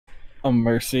A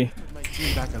mercy.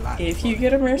 If you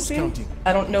get a mercy,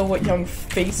 I don't know what young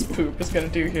face poop is gonna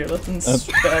do here. Let's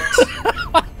inspect.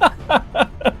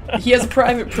 He has a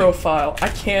private profile. I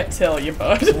can't tell you,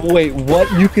 bud. Wait,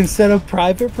 what? You can set a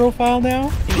private profile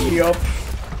now? Yup.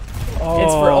 Oh.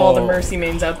 It's for all the mercy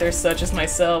mains out there, such as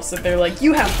myself. So they're like,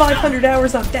 you have 500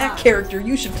 hours on that character.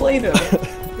 You should play them.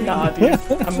 Nah, dude.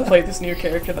 I'm gonna play this new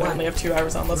character that I only have 2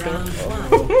 hours on. Let's go.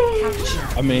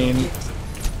 I mean,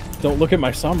 don't look at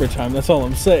my somber time. That's all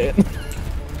I'm saying.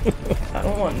 I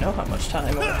don't want to know how much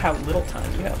time or how little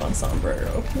time you have on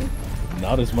Sombrero.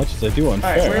 Not as much as I do on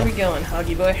Alright, Fair. where are we going,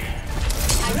 Hoggy boy?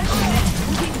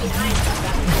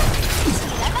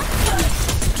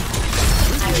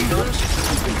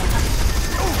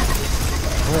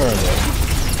 Where are they?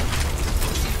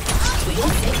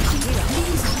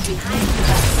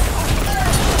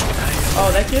 Oh,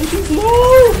 that Genji's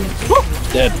low!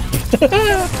 Dead.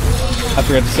 I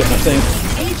forgot to set my thing.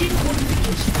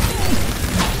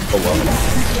 Oh well.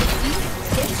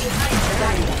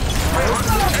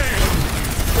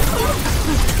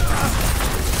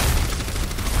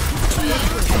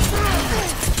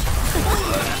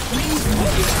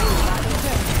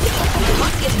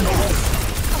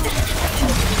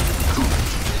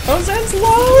 Oh, Zen's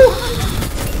low!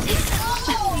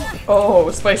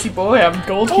 Oh, spicy boy, I'm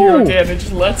gold hero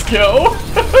damage. Let's go!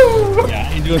 Yeah,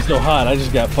 I ain't doing so hot. I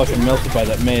just got fucking melted by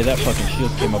that Mei. That fucking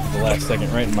shield came up at the last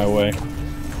second right in my way.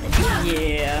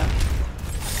 Yeah.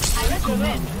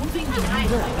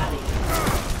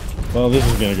 Well, this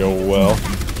is gonna go well.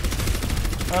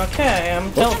 Okay,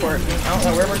 I'm teleporting. I don't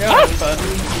know where we're going, but...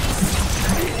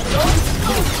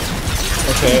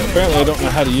 Okay, apparently I don't know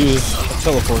how to use a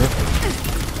teleporter.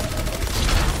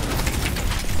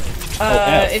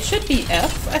 F. It should be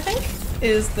F, I think,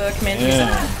 is the command you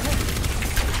Yeah.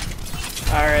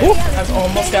 set. Alright, I've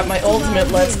almost got my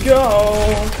ultimate, let's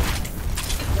go!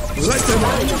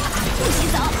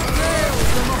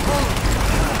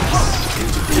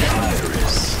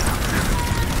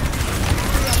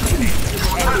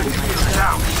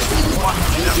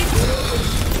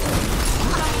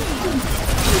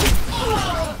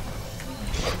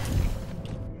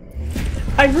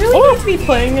 I really need to be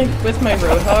playing with my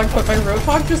Roadhog, but my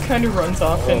Roadhog just kind of runs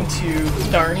off into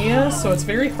Darnia, so it's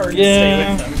very hard to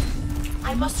stay with him.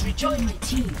 I must rejoin my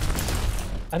team.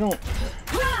 I don't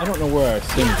know where our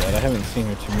Sim's at. I haven't seen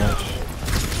her too much.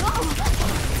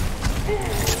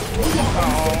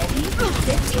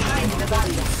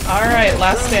 Alright,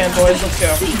 last stand, boys, let's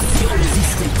go.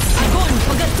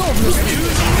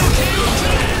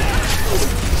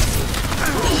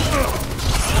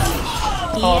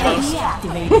 Almost.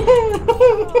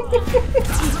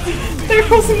 There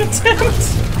was an attempt!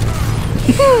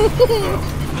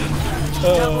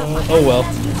 Oh well.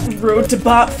 Road to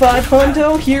bot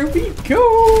 500, here we go!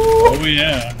 Oh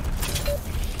yeah.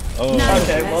 Oh.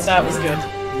 Okay, well that was good.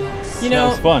 You know,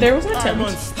 was fun. there was an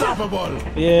attempt.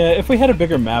 Yeah, if we had a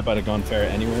bigger map, I'd have gone fair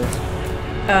anywhere.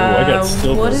 I got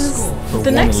silver what is... for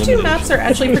The one next two elimination. maps are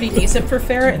actually pretty decent for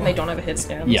Ferret, and they don't have a hit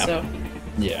stand, Yeah. so...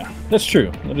 Yeah, that's true.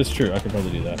 That is true. I could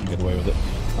probably do that and get away with it.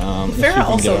 Let's see if we Ferret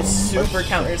can get also a- super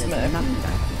counters mech.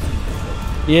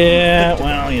 Yeah,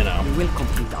 well, you know.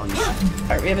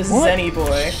 Alright, we have a What? Zenny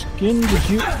boy. Skin, did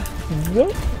you...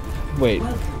 What? Wait.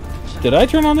 Did I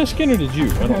turn on this skin or did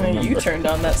you? I don't remember. You turned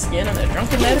on that skin on a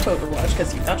drunken night of Overwatch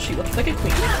because you thought she looked like a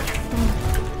queen.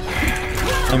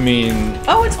 I mean...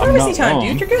 Oh, it's I'm pharmacy not time, wrong.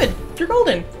 dude. You're good. You're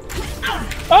golden.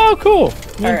 Oh, cool!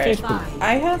 Alright. Facebook.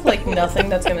 I have, like, nothing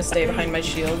that's gonna stay behind my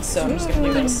shield, so I'm just gonna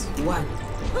do this.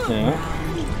 Yeah.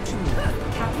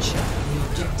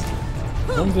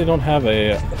 As long as they don't have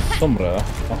a Sombra,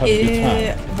 I'll have a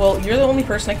good time. Well, you're the only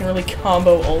person I can really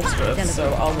combo ults with,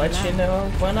 so I'll let you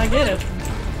know when I get it.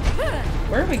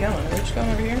 Where are we going? Are we just going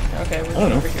over here? Okay, we're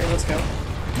going over here. Let's go.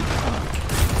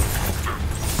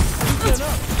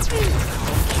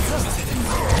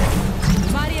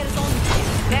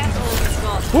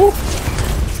 Woo!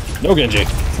 No Genji.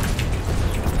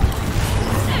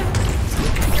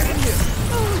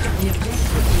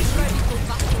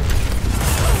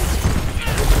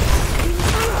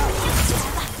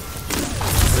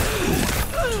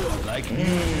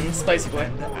 Spicy boy.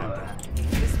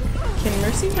 Can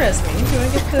Mercy res me? Do I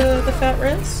get the fat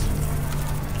res?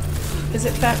 Is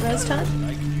it fat res time?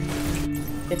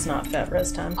 It's not fat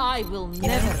res time. I will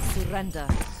never surrender.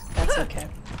 That's okay.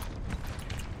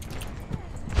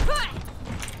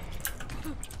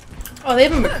 Oh, they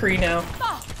have a McCree now.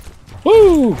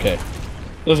 Woo! Okay.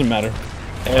 Doesn't matter.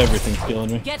 Everything's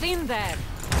killing me. Get in there.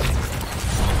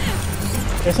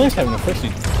 It's nice having a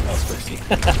Percy. Oh, Percy.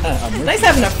 Nice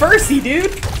having a Furcy,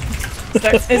 dude!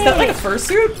 Is that like a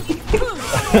fursuit?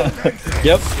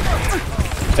 Yep.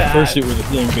 Bad. Fursuit with a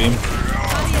healing beam.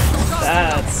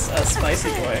 That's a spicy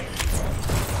boy.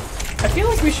 I feel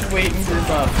like we should wait and group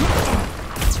up.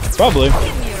 Probably.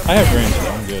 I have range,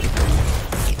 so I'm good.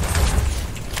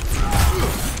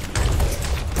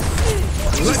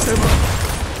 Wait a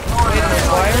minute,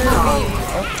 why are we...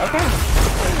 Oh, okay.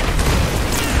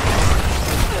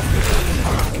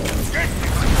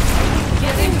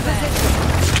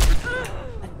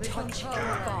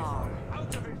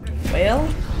 Well...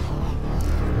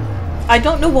 I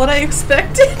don't know what I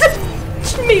expected.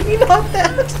 Maybe not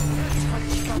that.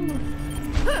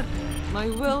 My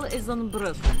will is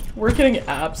unbroken. We're getting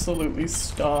absolutely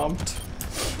stomped.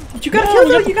 But you gotta kill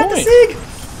them, you got the Sig!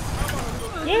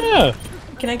 Yeah!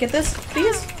 Can I get this,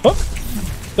 please? Oh!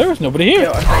 There was nobody here!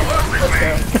 Yo, let's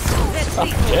go. Oh,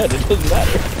 yeah, it doesn't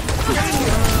matter.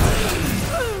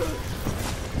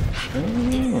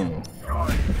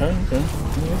 Okay.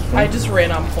 I just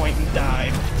ran on point and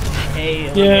died.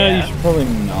 Hey, Yeah, you should probably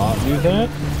not do that.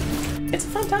 It's a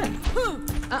fun time.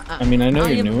 I mean, I know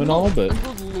you're new and all, but...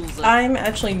 I'm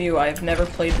actually new. I've never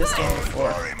played this game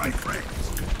before.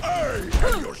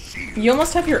 You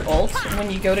almost have your ult. When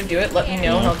you go to do it, let me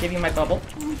know and I'll give you my bubble.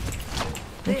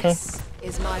 Okay.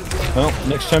 Well,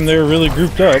 next time they're really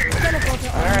grouped up.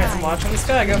 Alright, I'm watching the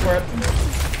sky. Go for it.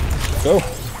 Go.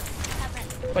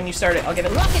 When you start it, I'll give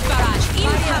it. Rocket barrage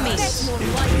incoming.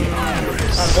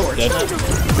 Unfortunate.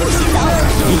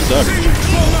 You suck.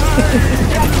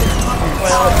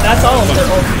 Well, that's all of their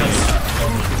ultimates.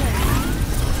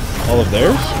 All of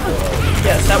theirs?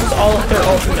 Yes, that was all of their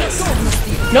ultimates.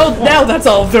 No, now that's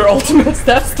all of their ultimates.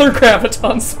 That's their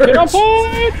graviton surge. Get on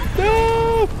point!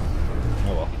 No!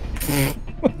 Oh well.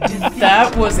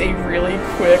 That was a really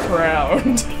quick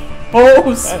round.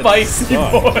 Oh, spicy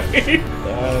boy.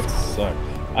 That sucked.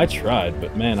 I tried,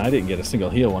 but man, I didn't get a single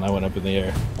heal when I went up in the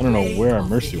air. I don't know where our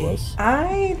Mercy was.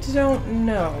 I don't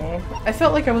know. I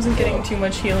felt like I wasn't getting too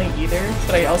much healing either,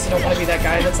 but I also don't want to be that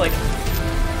guy that's like,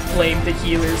 blame the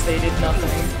healers, they did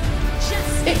nothing.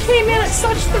 It came in at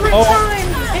such the right time!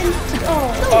 And,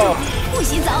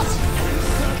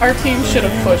 our team should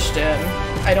have pushed in.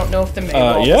 I don't know if the main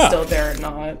wall is still there or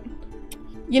not.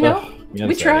 You know,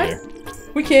 we tried.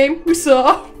 We came, we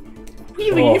saw.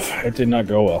 We leave. It did not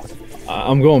go well.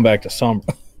 I'm going back to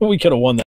Sombra. We could have won that.